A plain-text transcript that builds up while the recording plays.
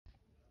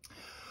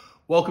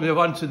Welcome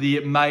everyone to the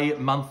May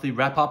monthly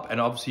wrap up,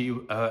 and obviously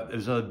it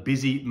was a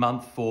busy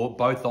month for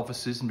both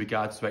offices in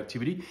regards to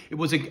activity. It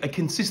was a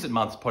consistent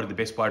month, probably the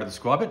best way to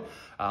describe it.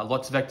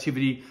 Lots of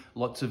activity,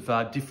 lots of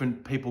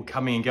different people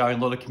coming and going,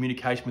 a lot of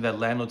communication with our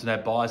landlords and our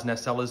buyers and our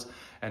sellers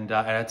and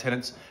our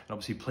tenants, and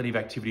obviously plenty of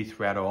activity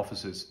throughout our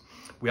offices.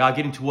 We are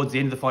getting towards the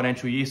end of the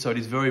financial year, so it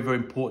is very, very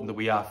important that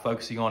we are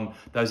focusing on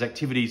those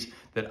activities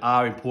that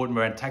are important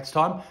around tax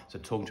time. So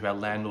talking to our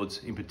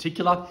landlords in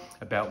particular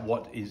about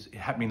what is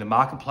happening in the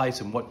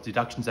marketplace and what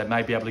deductions they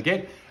may be able to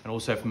get. And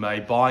also from a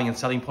buying and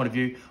selling point of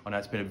view, I know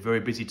it's been a very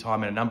busy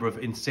time and a number of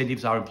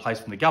incentives are in place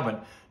from the government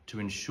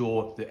to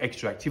ensure the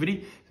extra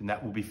activity, and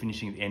that will be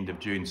finishing at the end of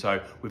June. So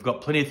we've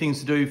got plenty of things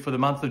to do for the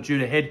month of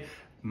June ahead.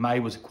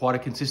 May was quite a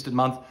consistent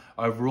month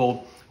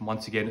overall. And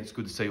once again, it's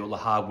good to see all the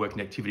hard work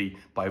and activity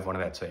by everyone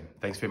on that team.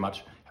 Thanks very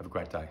much. Have a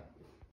great day.